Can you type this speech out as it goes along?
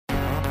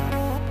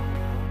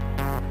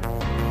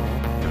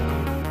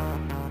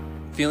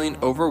Feeling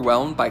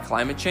overwhelmed by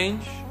climate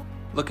change?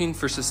 Looking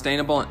for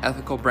sustainable and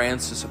ethical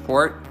brands to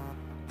support?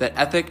 Then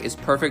Ethic is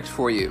perfect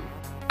for you.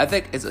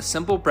 Ethic is a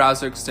simple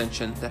browser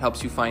extension that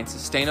helps you find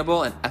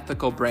sustainable and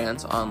ethical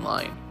brands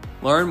online.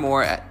 Learn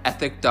more at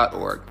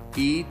ethyk.org,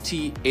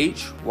 ethyk.org.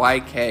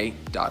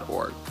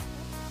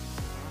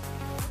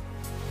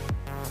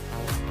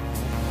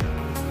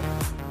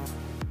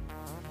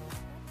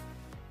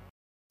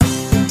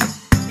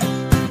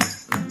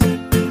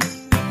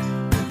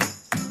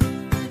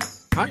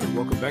 Hi, and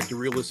welcome back to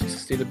Realistic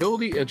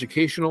Sustainability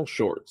Educational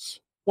Shorts.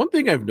 One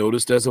thing I've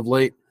noticed as of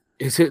late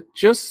is it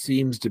just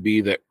seems to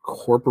be that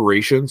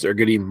corporations are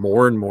getting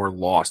more and more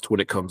lost when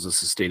it comes to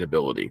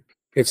sustainability.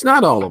 It's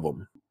not all of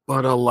them,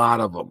 but a lot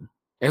of them.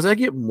 As I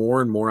get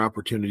more and more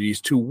opportunities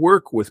to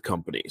work with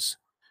companies,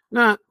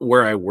 not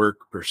where I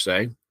work per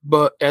se,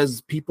 but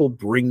as people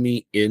bring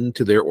me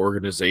into their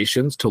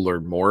organizations to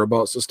learn more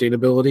about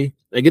sustainability,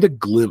 I get a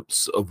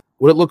glimpse of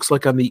what it looks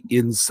like on the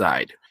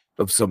inside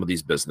of some of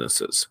these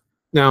businesses.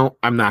 Now,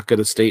 I'm not going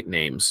to state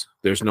names.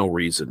 There's no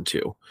reason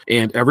to.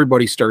 And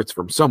everybody starts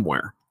from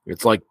somewhere.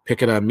 It's like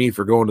picking on me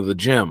for going to the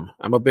gym.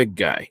 I'm a big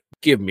guy.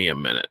 Give me a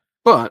minute.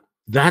 But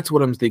that's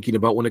what I'm thinking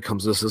about when it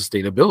comes to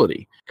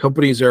sustainability.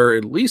 Companies are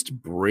at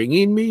least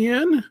bringing me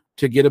in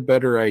to get a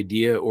better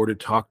idea or to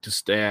talk to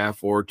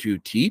staff or to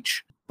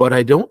teach, but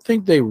I don't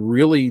think they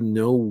really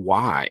know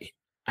why.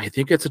 I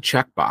think it's a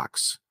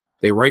checkbox.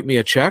 They write me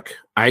a check,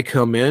 I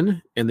come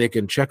in, and they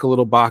can check a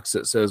little box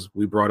that says,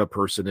 we brought a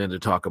person in to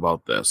talk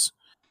about this.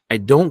 I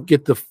don't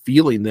get the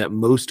feeling that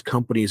most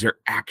companies are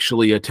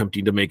actually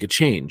attempting to make a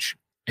change.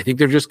 I think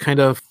they're just kind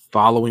of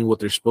following what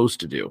they're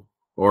supposed to do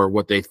or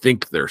what they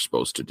think they're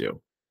supposed to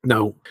do.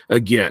 Now,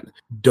 again,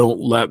 don't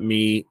let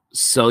me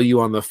sell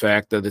you on the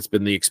fact that it's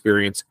been the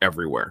experience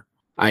everywhere.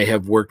 I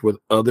have worked with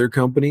other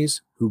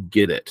companies who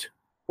get it,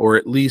 or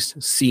at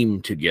least seem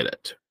to get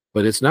it,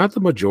 but it's not the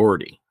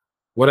majority.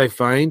 What I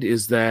find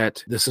is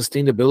that the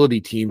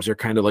sustainability teams are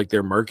kind of like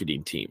their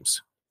marketing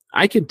teams.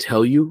 I can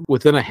tell you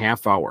within a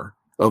half hour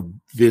of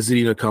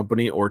visiting a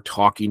company or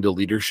talking to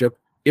leadership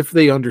if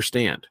they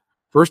understand.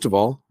 First of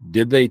all,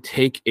 did they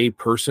take a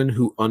person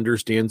who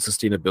understands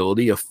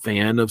sustainability, a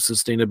fan of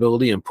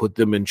sustainability, and put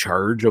them in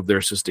charge of their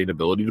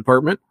sustainability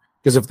department?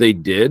 Because if they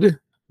did,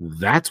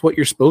 that's what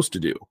you're supposed to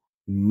do.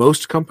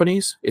 Most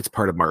companies, it's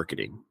part of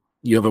marketing.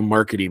 You have a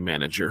marketing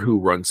manager who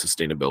runs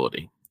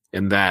sustainability,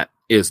 and that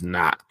is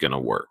not going to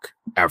work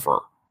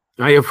ever.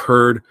 I have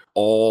heard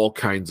all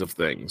kinds of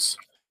things.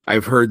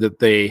 I've heard that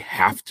they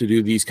have to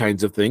do these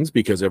kinds of things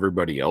because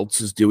everybody else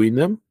is doing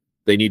them.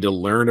 They need to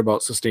learn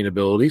about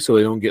sustainability so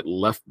they don't get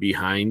left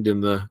behind in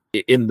the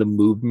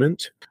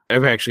movement.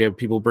 I've actually had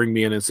people bring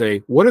me in and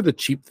say, what are the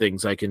cheap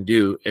things I can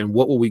do and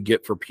what will we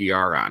get for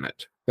PR on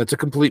it? That's a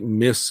complete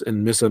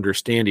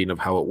misunderstanding of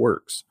how it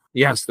works.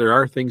 Yes, there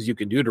are things you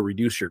can do to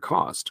reduce your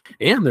cost,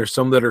 and there's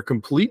some that are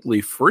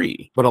completely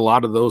free, but a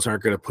lot of those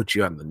aren't going to put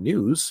you on the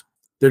news.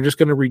 They're just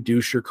going to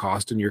reduce your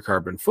cost and your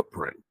carbon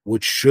footprint,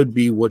 which should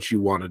be what you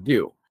want to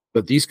do.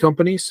 But these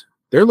companies,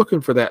 they're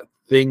looking for that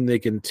thing they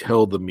can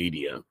tell the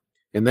media,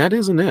 and that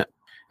isn't it.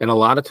 And a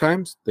lot of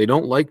times they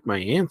don't like my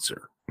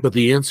answer, but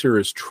the answer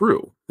is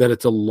true, that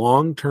it's a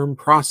long-term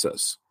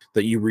process,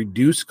 that you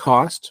reduce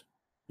cost,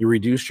 you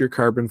reduce your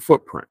carbon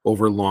footprint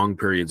over long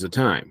periods of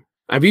time.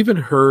 I've even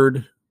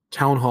heard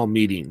town hall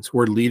meetings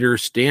where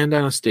leaders stand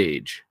on a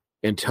stage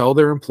and tell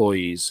their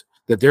employees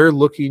that they're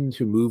looking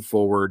to move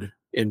forward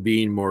and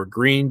being more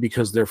green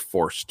because they're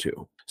forced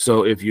to.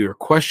 So if you're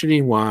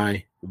questioning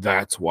why,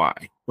 that's why.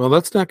 Well,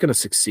 that's not going to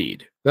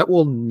succeed. That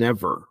will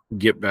never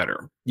get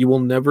better. You will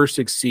never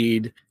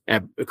succeed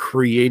at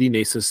creating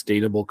a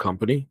sustainable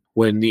company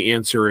when the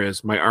answer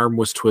is, my arm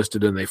was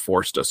twisted and they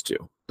forced us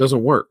to.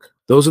 Doesn't work.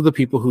 Those are the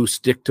people who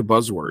stick to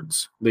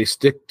buzzwords. They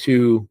stick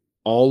to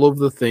all of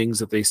the things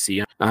that they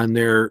see on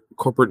their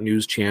corporate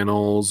news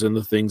channels and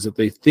the things that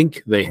they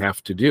think they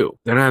have to do.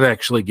 They're not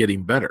actually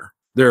getting better.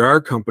 There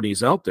are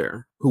companies out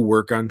there who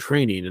work on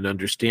training and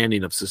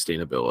understanding of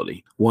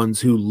sustainability, ones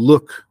who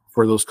look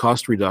for those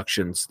cost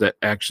reductions that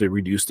actually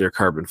reduce their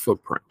carbon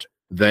footprint.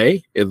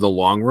 They, in the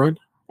long run,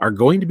 are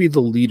going to be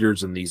the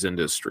leaders in these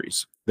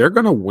industries. They're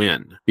going to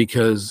win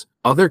because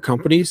other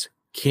companies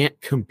can't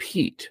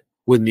compete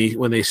when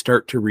they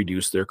start to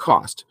reduce their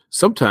cost.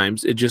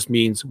 Sometimes it just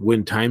means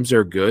when times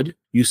are good,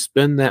 you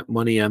spend that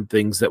money on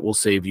things that will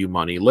save you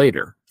money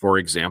later. For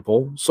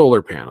example,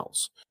 solar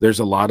panels. There's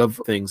a lot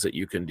of things that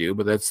you can do,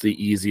 but that's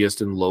the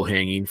easiest and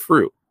low-hanging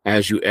fruit.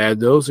 As you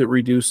add those, it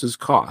reduces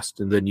cost,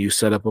 and then you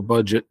set up a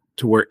budget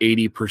to where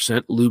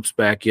 80% loops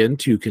back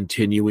into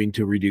continuing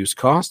to reduce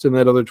cost, and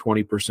that other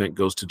 20%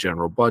 goes to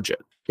general budget.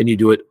 And you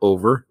do it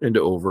over and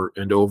over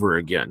and over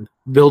again,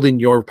 building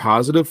your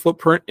positive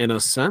footprint in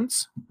a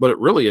sense, but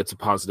it's a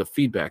positive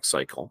feedback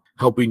cycle,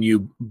 helping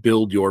you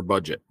build your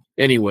budget.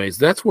 Anyways,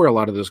 that's where a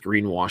lot of this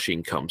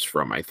greenwashing comes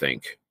from, I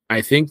think.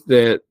 I think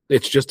that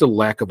it's just a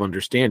lack of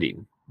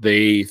understanding.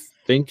 They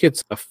think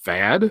it's a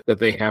fad that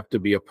they have to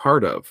be a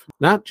part of,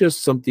 not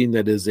just something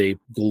that is a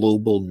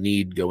global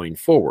need going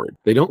forward.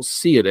 They don't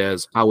see it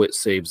as how it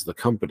saves the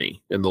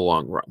company in the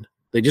long run.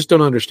 They just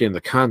don't understand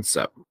the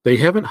concept. They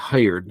haven't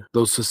hired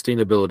those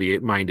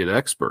sustainability-minded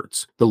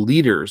experts. The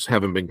leaders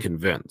haven't been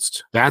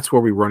convinced. That's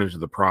where we run into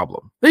the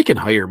problem. They can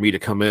hire me to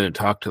come in and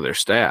talk to their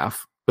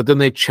staff, but then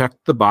they check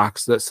the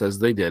box that says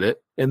they did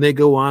it, and they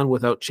go on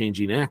without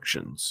changing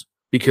actions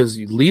because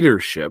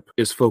leadership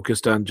is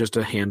focused on just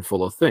a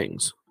handful of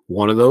things.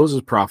 One of those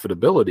is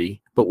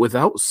profitability, but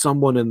without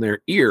someone in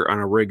their ear on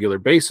a regular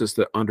basis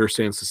that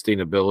understands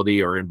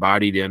sustainability or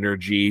embodied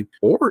energy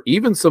or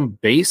even some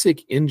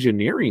basic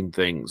engineering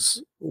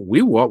things,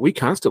 we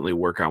constantly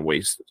work on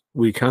waste.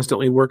 We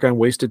constantly work on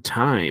wasted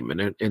time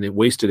and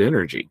wasted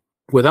energy.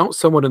 Without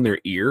someone in their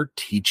ear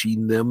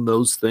teaching them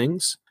those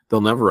things, they'll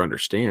never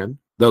understand.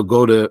 They'll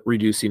go to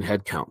reducing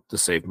headcount to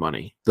save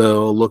money.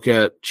 They'll look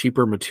at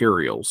cheaper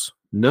materials.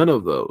 None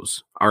of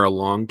those are a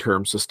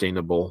long-term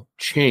sustainable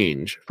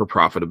change for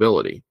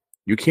profitability.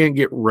 You can't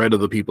get rid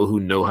of the people who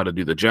know how to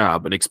do the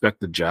job and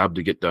expect the job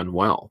to get done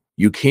well.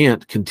 You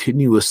can't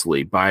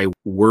continuously buy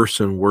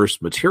worse and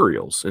worse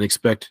materials and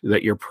expect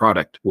that your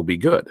product will be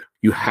good.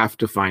 You have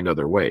to find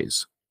other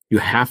ways. You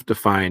have to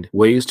find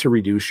ways to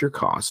reduce your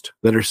cost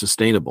that are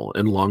sustainable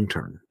and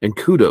long-term. And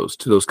kudos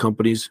to those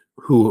companies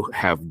who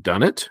have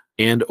done it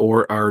and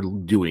or are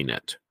doing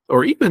it,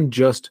 or even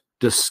just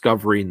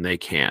discovering they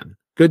can.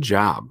 Good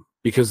job,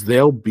 because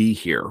they'll be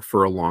here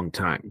for a long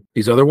time.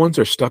 These other ones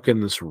are stuck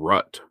in this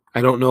rut.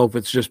 I don't know if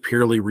it's just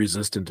purely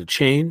resistant to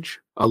change,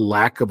 a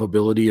lack of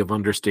ability of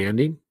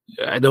understanding.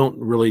 I don't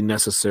really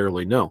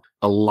necessarily know.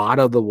 A lot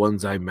of the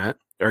ones I met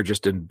are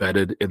just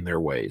embedded in their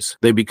ways.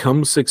 They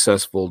become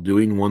successful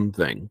doing one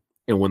thing,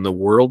 and when the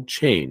world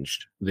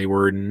changed, they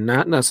were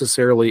not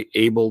necessarily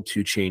able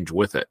to change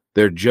with it.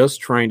 They're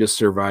just trying to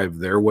survive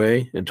their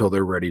way until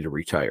they're ready to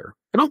retire.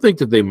 I don't think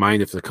that they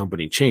mind if the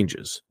company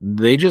changes.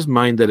 They just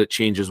mind that it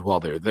changes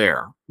while they're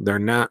there. They're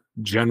not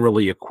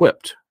generally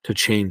equipped to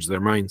change their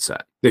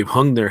mindset. They've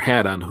hung their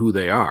hat on who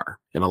they are,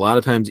 and a lot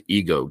of times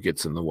ego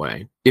gets in the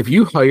way. If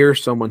you hire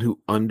someone who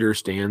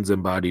understands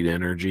embodied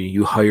energy,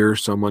 you hire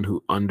someone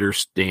who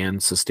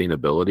understands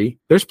sustainability,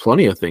 there's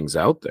plenty of things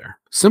out there.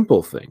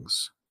 Simple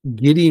things.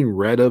 Getting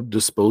rid of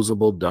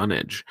disposable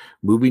dunnage,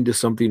 moving to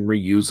something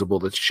reusable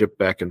that's shipped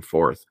back and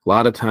forth. A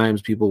lot of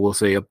times people will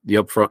say the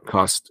upfront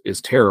cost is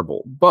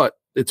terrible, but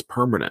it's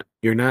permanent.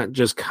 You're not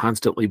just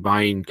constantly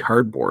buying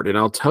cardboard. And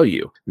I'll tell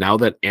you, now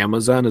that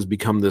Amazon has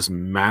become this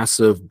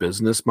massive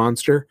business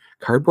monster,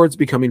 cardboard's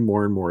becoming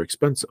more and more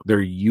expensive.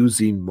 They're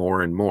using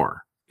more and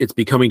more. It's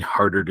becoming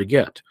harder to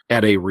get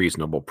at a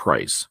reasonable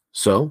price.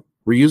 So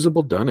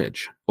reusable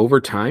dunnage over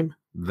time,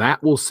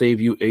 that will save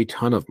you a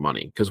ton of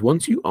money because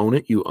once you own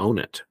it, you own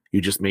it.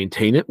 You just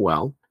maintain it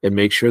well and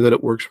make sure that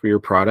it works for your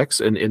products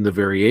and in the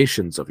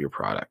variations of your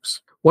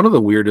products. One of the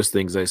weirdest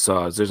things I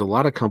saw is there's a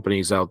lot of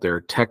companies out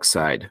there, tech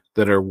side,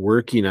 that are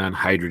working on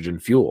hydrogen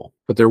fuel,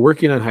 but they're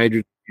working on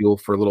hydrogen fuel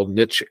for little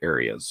niche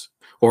areas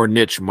or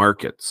niche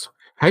markets.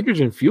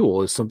 Hydrogen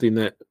fuel is something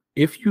that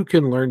if you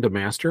can learn to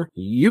master,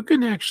 you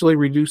can actually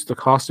reduce the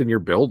cost in your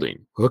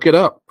building. Hook it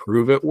up,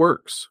 prove it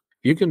works.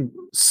 You can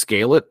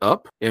scale it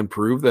up and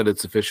prove that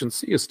its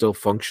efficiency is still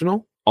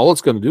functional. All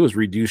it's going to do is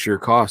reduce your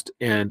cost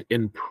and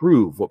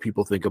improve what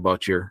people think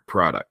about your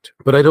product.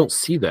 But I don't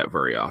see that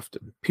very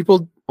often.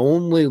 People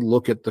only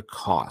look at the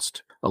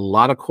cost. A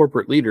lot of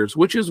corporate leaders,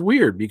 which is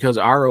weird because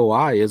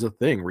ROI is a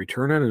thing.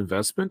 Return on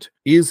investment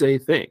is a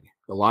thing.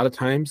 A lot of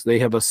times they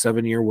have a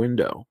 7-year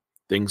window.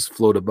 Things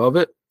float above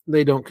it.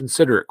 They don't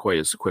consider it quite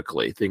as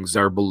quickly. Things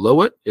are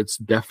below it, it's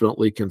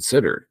definitely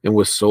considered. And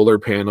with solar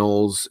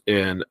panels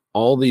and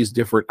all these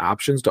different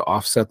options to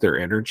offset their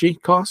energy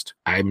cost,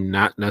 I'm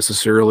not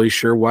necessarily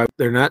sure why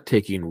they're not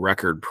taking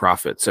record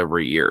profits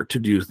every year to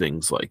do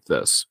things like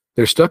this.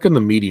 They're stuck in the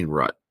meeting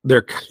rut.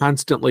 They're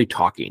constantly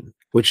talking,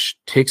 which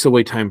takes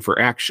away time for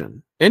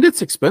action. And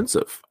it's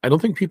expensive. I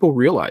don't think people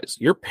realize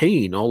you're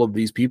paying all of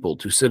these people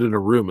to sit in a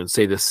room and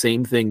say the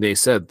same thing they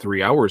said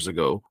 3 hours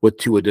ago with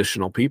 2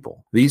 additional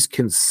people. These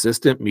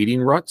consistent meeting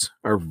ruts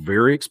are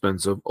very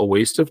expensive, a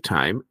waste of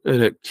time,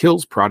 and it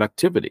kills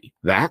productivity.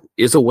 That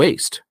is a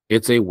waste.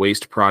 It's a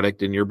waste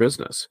product in your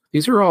business.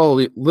 These are all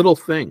little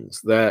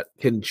things that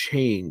can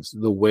change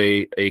the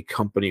way a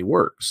company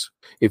works.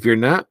 If you're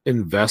not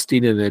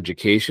investing in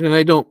education, and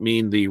I don't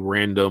mean the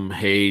random,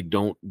 hey,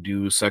 don't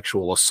do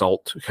sexual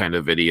assault kind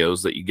of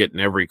videos that you get in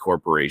every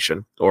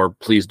corporation, or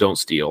please don't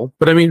steal,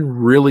 but I mean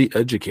really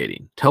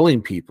educating,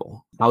 telling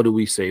people, how do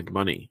we save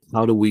money?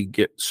 How do we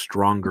get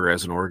stronger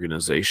as an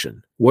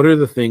organization? What are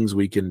the things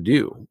we can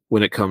do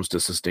when it comes to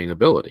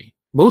sustainability?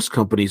 Most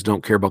companies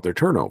don't care about their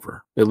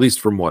turnover, at least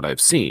from what I've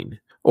seen,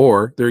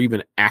 or they're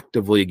even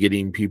actively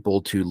getting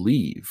people to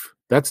leave.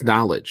 That's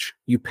knowledge.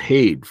 You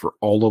paid for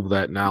all of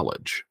that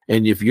knowledge.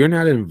 And if you're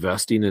not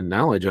investing in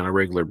knowledge on a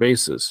regular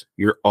basis,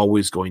 you're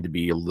always going to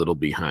be a little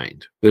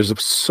behind. There's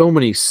so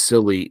many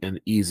silly and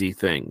easy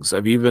things.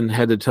 I've even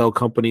had to tell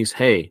companies,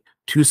 hey,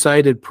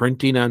 2-sided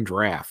printing on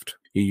draft.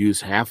 You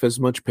use half as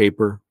much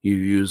paper, you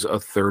use a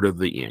third of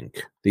the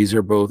ink. These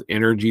are both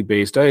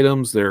energy-based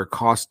items. They're a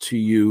cost to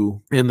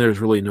you, and there's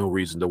really no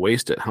reason to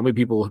waste it. How many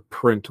people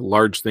print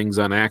large things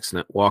on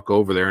accident, walk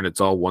over there, and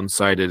it's all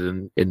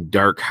one-sided in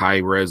dark,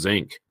 high-res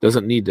ink?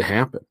 Doesn't need to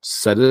happen.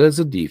 Set it as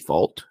a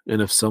default,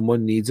 and if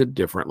someone needs it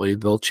differently,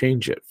 they'll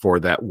change it for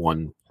that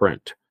one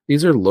print.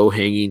 These are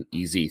low-hanging,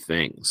 easy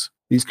things.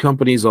 These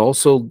companies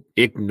also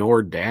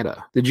ignore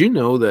data. Did you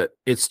know that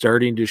it's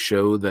starting to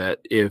show that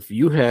if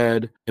you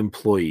had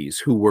employees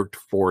who worked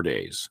 4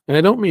 days, and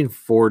I don't mean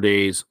 4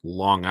 days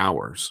long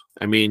hours,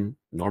 I mean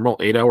normal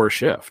 8-hour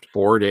shift,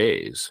 4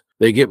 days,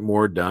 they get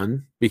more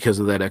done because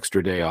of that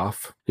extra day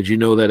off? Did you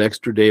know that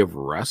extra day of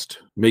rest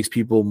makes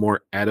people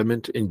more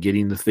adamant in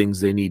getting the things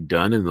they need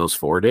done in those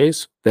 4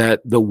 days? That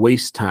the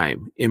waste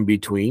time in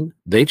between,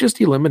 they just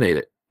eliminate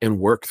it and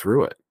work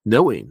through it,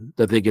 knowing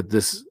that they get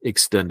this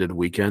extended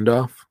weekend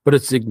off. But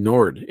it's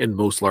ignored in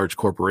most large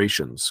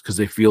corporations because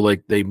they feel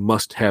like they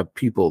must have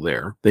people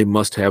there. They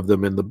must have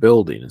them in the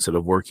building instead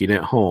of working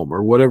at home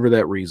or whatever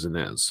that reason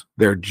is.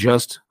 They're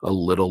just a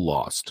little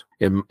lost.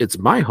 And it's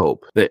my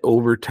hope that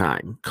over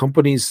time,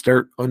 companies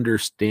start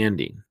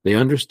understanding. They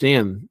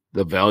understand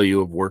the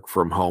value of work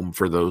from home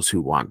for those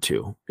who want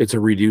to. It's a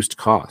reduced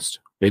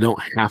cost. They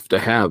don't have to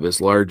have as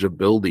large of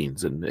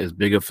buildings and as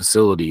big of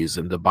facilities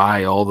and to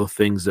buy all the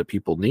things that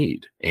people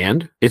need.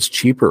 And it's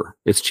cheaper.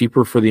 It's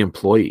cheaper for the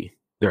employee.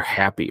 They're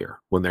happier.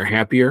 When they're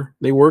happier,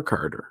 they work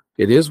harder.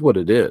 It is what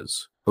it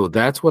is. So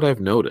that's what I've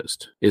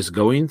noticed is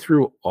going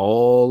through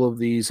all of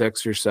these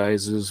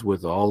exercises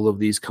with all of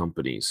these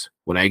companies.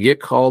 When I get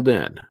called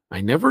in,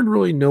 I never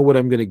really know what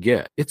I'm going to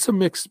get. It's a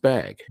mixed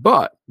bag.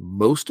 But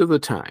most of the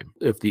time,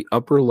 if the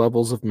upper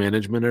levels of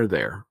management are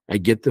there, I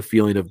get the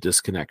feeling of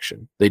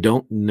disconnection. They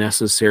don't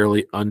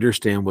necessarily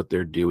understand what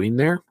they're doing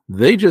there.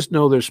 They just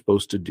know they're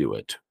supposed to do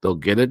it. They'll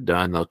get it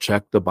done. They'll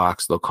check the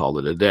box. They'll call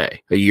it a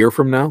day. A year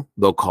from now,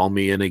 they'll call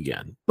me in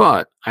again.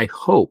 But I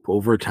hope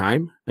over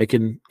time, I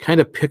can kind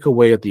of pick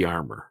away at the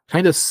armor,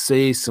 kind of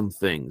say some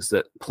things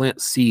that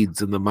plant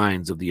seeds in the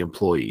minds of the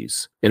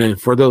employees. And then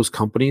for those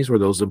companies where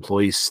those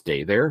employees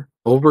stay there,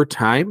 over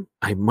time,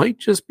 I might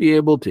just be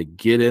able to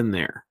get in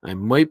there. I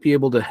might be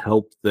able to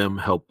help them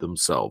help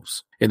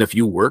themselves. And if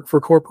you work for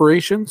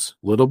corporations,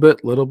 little bit,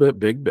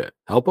 big bit,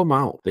 help them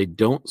out. They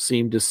don't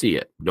seem to see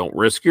it. Don't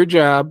risk your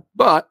job,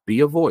 but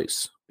be a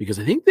voice, because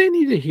I think they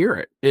need to hear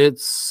it. It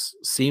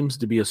seems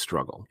to be a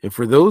struggle. And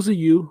for those of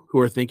you who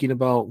are thinking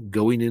about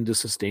going into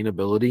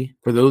sustainability,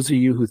 for those of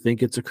you who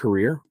think it's a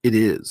career, it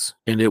is,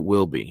 and it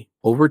will be.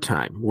 Over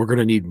time, we're going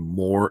to need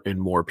more and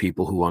more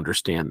people who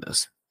understand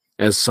this.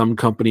 As some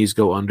companies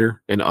go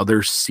under and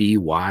others see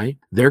why,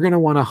 they're going to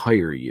want to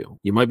hire you.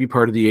 You might be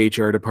part of the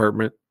HR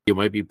department. You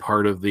might be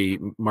part of the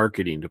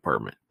marketing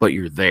department, but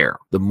you're there.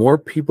 The more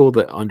people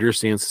that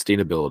understand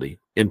sustainability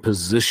in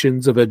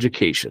positions of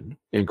education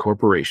in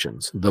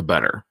corporations, the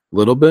better.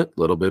 Little bit,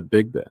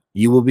 big bit.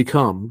 You will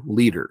become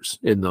leaders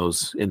in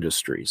those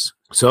industries.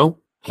 So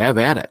have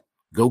at it.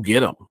 Go get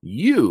them.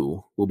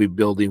 You will be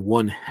building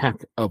one heck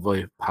of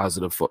a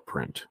positive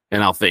footprint,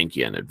 and I'll thank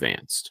you in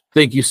advance.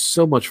 Thank you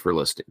so much for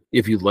listening.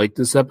 If you liked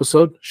this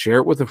episode, share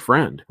it with a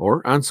friend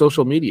or on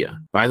social media.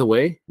 By the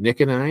way, Nick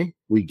and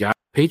we got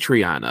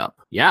Patreon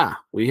up. Yeah,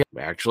 we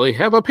actually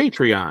have a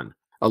Patreon,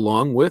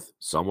 along with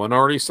someone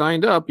already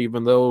signed up,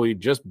 even though we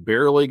just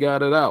barely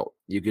got it out.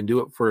 You can do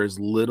it for as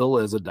little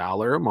as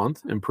 $1 a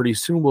month, and pretty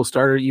soon we'll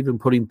start even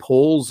putting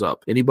polls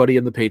up. Anybody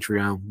in the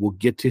Patreon will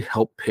get to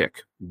help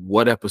pick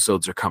what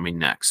episodes are coming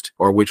next,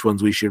 or which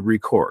ones we should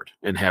record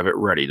and have it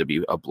ready to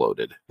be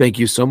uploaded. Thank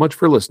you so much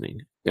for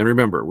listening. And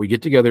remember, we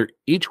get together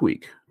each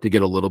week to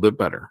get a little bit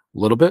better.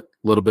 Little bit,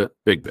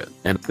 big bit.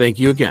 And thank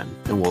you again,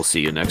 and we'll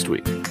see you next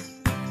week.